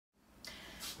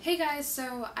Hey guys,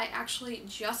 so I actually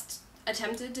just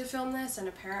attempted to film this and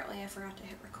apparently I forgot to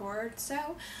hit record,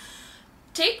 so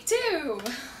take two!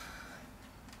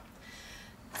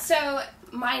 So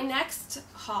my next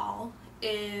haul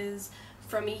is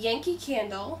from Yankee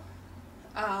Candle,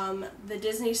 the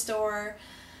Disney store,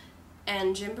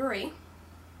 and Gymboree.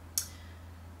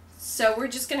 So we're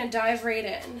just going to dive right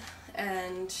in,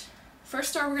 and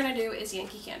first store we're going to do is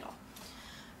Yankee Candle.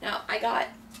 Now I got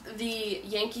the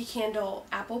Yankee Candle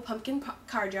Apple Pumpkin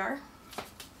Card Jar.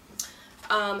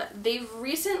 They've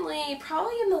recently,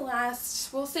 probably in the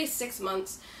last, we'll say 6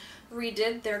 months,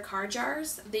 redid their card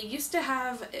jars. They used to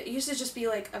have, it used to just be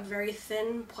like a very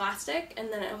thin plastic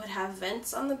and then it would have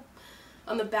vents on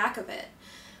the back of it.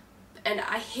 And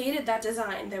I hated that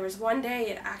design. There was one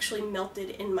day it actually melted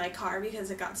in my car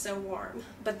because it got so warm.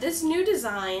 But this new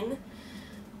design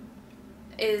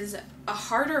is a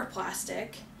harder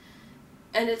plastic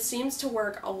and it seems to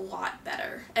work a lot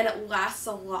better and it lasts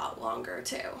a lot longer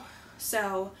too.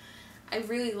 So I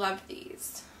really love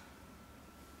these.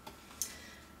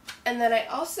 And then I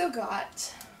also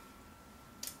got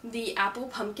the Apple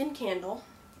Pumpkin Candle,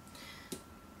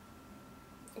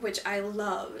 which I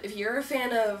love. If you're a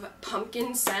fan of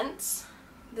pumpkin scents,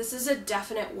 this is a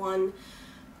definite one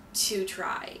to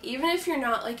try. Even if you're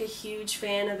not like a huge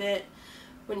fan of it,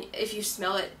 if you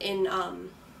smell it in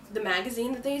the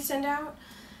magazine that they send out,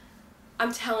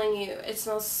 I'm telling you, it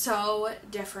smells so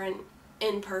different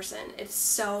in person. It's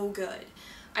so good.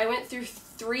 I went through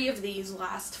 3 of these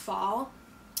last fall,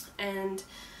 and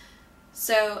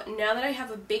so now that I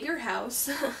have a bigger house,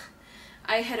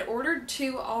 I had ordered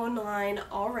 2 online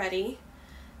already,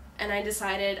 and I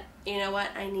decided, you know what,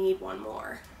 I need one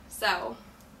more. So,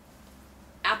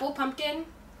 Apple Pumpkin,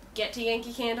 get to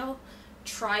Yankee Candle,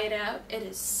 try it out, it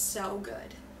is so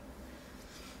good.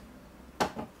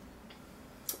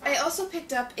 I also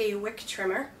picked up a wick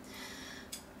trimmer.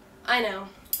 I know,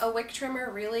 a wick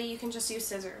trimmer, really, you can just use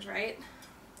scissors, right?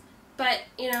 But,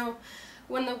 you know,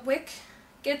 when the wick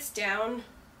gets down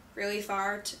really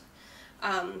far,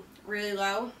 really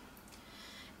low,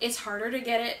 it's harder to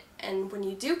get it, and when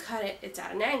you do cut it, it's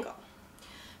at an angle.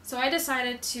 So I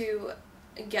decided to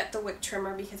get the wick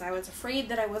trimmer because I was afraid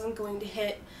that I wasn't going to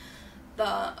hit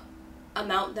the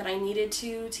amount that I needed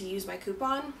to use my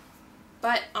coupon.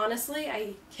 But honestly,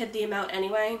 I hit the amount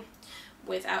anyway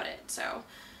without it. So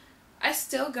I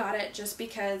still got it just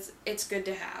because it's good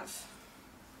to have.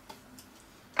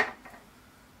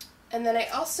 And then I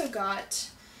also got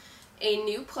a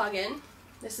new plug-in.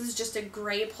 This is just a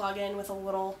gray plug-in with a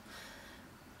little,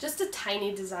 just a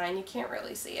tiny design. You can't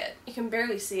really see it. You can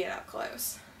barely see it up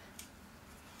close.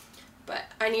 But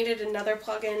I needed another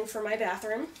plug-in for my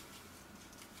bathroom.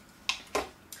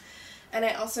 And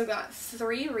I also got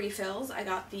 3 refills. I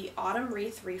got the Autumn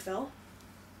Wreath refill,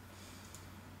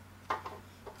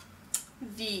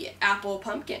 the Apple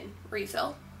Pumpkin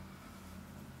refill,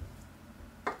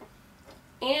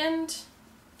 and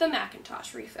the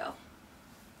Macintosh refill.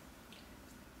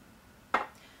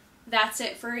 That's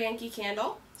it for Yankee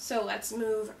Candle, so let's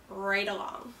move right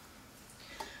along.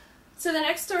 So the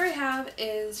next store I have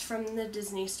is from the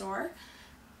Disney store,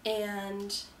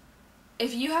 and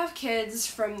if you have kids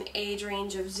from the age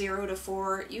range of 0 to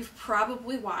 4, you've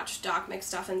probably watched Doc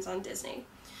McStuffins on Disney.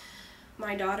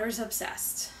 My daughter's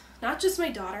obsessed. Not just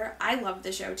my daughter, I love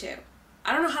the show too.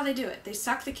 I don't know how they do it. They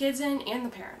suck the kids in and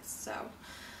the parents, so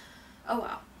oh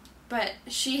well. But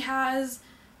she has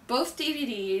both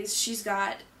DVDs. She's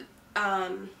got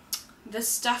the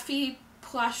Stuffy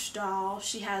plush doll.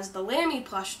 She has the Lammy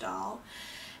plush doll.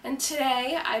 And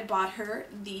today I bought her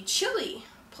the Chili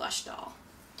plush doll.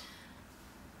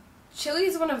 Chili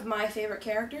is one of my favorite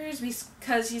characters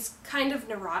because he's kind of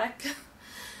neurotic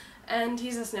and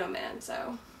he's a snowman,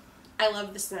 so I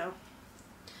love the snow.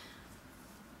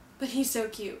 But he's so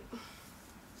cute.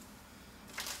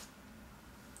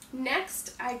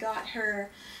 Next, I got her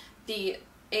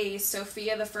a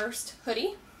Sophia the First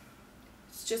hoodie.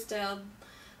 It's just a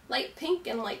light pink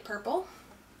and light purple,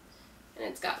 and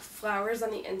it's got flowers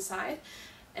on the inside,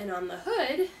 and on the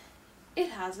hood,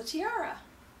 it has a tiara.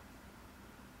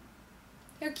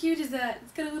 How cute is that?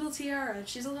 It's got a little tiara.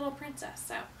 She's a little princess,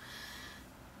 so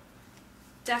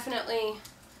definitely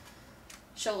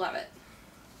she'll love it.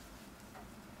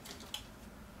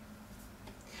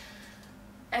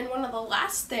 And one of the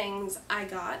last things I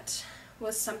got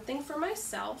was something for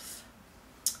myself.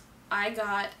 I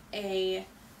got a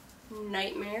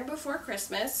Nightmare Before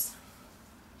Christmas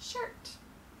shirt.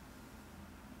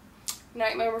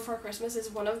 Nightmare Before Christmas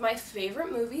is one of my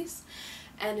favorite movies,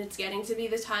 and it's getting to be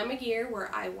the time of year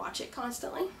where I watch it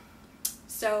constantly.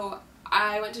 So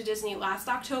I went to Disney last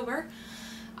October.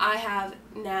 I have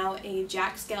now a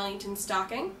Jack Skellington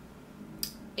stocking,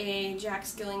 a Jack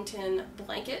Skellington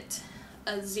blanket,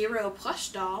 a Zero plush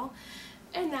doll,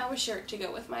 and now a shirt to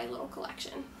go with my little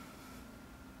collection.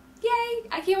 Yay!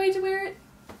 I can't wait to wear it.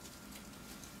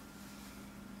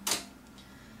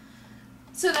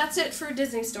 So that's it for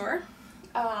Disney Store.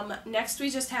 Next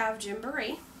we just have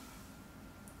Gymboree.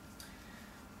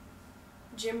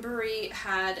 Gymboree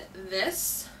had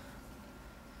this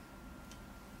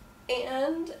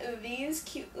and these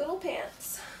cute little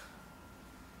pants.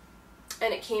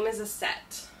 And it came as a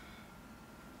set.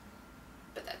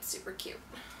 But that's super cute.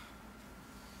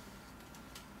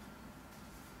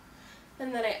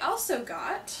 And then I also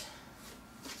got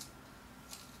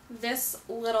this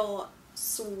little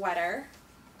sweater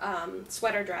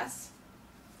dress.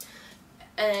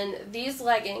 And these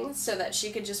leggings so that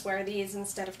she could just wear these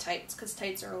instead of tights, because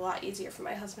tights are a lot easier for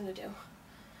my husband to do.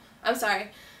 I'm sorry,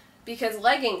 because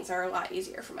leggings are a lot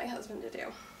easier for my husband to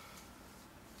do.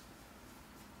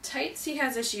 Tights he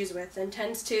has issues with and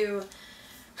tends to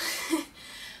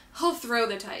he'll throw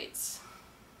the tights.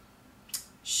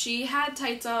 She had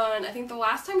tights on, I think the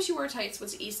last time she wore tights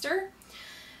was Easter,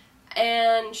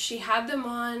 and she had them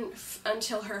on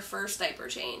until her first diaper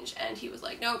change, and he was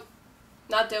like, nope,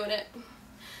 not doing it.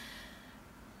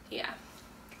 Yeah.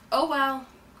 Oh well,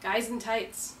 guys in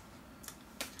tights.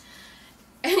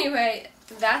 Anyway,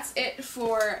 that's it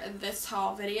for this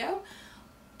haul video.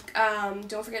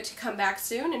 Don't forget to come back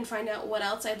soon and find out what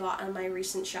else I bought on my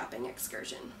recent shopping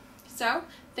excursion. So,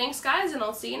 thanks guys, and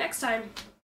I'll see you next time.